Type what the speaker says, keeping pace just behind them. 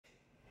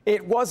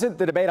It wasn't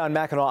the debate on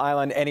Mackinac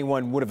Island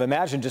anyone would have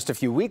imagined just a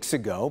few weeks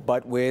ago,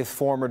 but with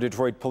former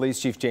Detroit Police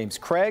Chief James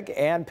Craig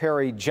and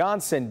Perry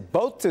Johnson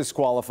both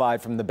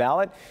disqualified from the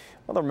ballot,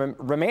 well, the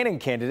remaining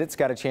candidates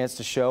got a chance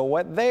to show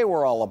what they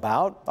were all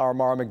about. Our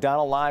Mara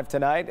McDonald live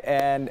tonight.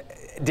 And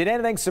did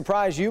anything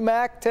surprise you,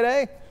 Mac,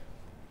 today?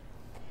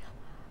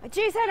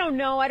 Jace, I don't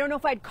know. I don't know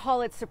if I'd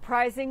call it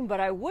surprising,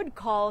 but I would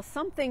call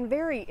something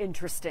very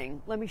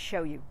interesting. Let me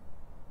show you.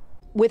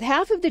 With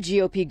half of the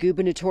GOP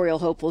gubernatorial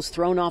hopefuls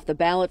thrown off the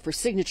ballot for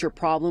signature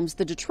problems,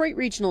 the Detroit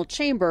Regional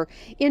Chamber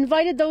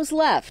invited those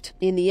left.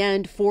 In the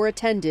end, 4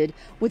 attended,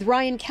 with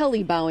Ryan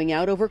Kelly bowing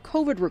out over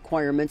COVID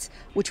requirements,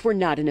 which were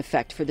not in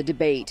effect for the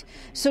debate.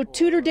 So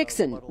Tudor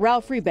Dixon,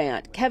 Ralph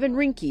Rebant, Kevin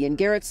Rinke, and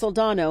Garrett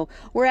Soldano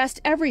were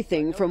asked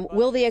everything from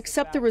will they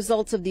accept the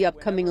results of the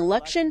upcoming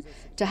election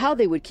to how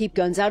they would keep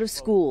guns out of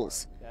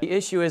schools. The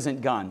issue isn't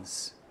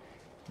guns.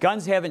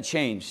 Guns haven't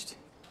changed.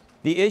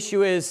 The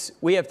issue is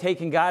we have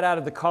taken God out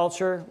of the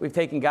culture, we've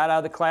taken God out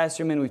of the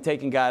classroom, and we've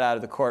taken God out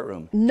of the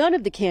courtroom. None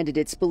of the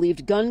candidates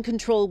believed gun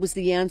control was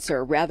the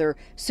answer. Rather,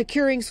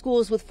 securing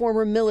schools with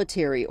former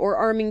military or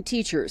arming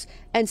teachers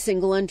and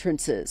single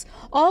entrances.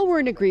 All were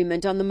in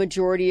agreement on the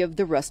majority of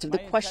the rest of the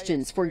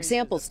questions. For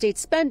example, state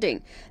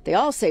spending. They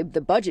all say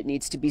the budget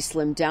needs to be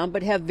slimmed down,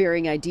 but have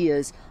varying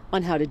ideas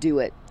on how to do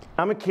it.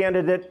 I'm a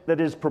candidate that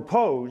has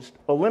proposed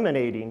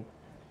eliminating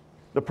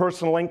the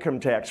personal income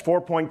tax,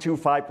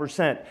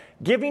 4.25%,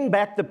 giving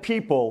back the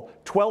people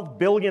 $12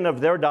 billion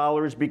of their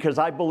dollars because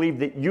I believe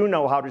that you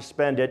know how to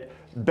spend it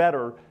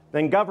better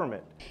than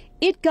government.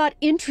 It got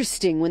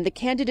interesting when the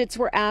candidates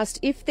were asked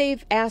if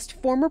they've asked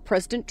former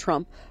President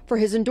Trump for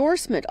his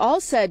endorsement.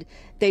 All said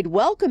they'd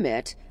welcome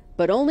it,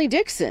 but only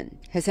Dixon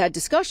has had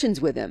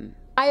discussions with him.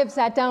 I have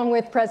sat down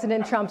with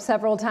President Trump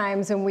several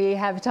times, and we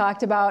have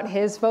talked about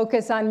his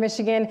focus on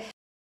Michigan.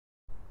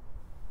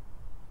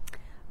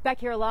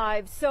 Back here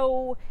live.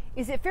 So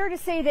is it fair to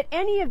say that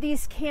any of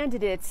these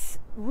candidates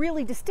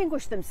really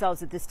distinguished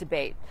themselves at this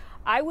debate?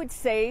 I would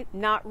say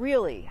not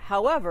really.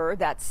 However,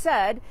 that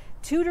said,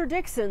 Tudor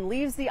Dixon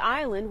leaves the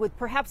island with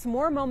perhaps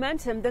more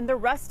momentum than the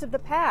rest of the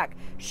pack.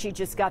 She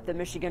just got the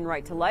Michigan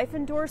Right to Life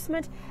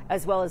endorsement,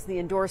 as well as the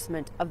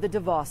endorsement of the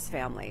DeVos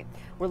family.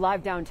 We're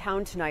live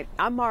downtown tonight.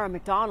 I'm Mara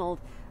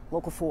McDonald,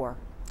 Local 4.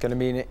 Going to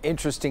be an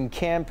interesting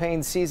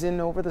campaign season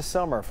over the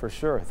summer for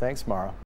sure. Thanks, Mara.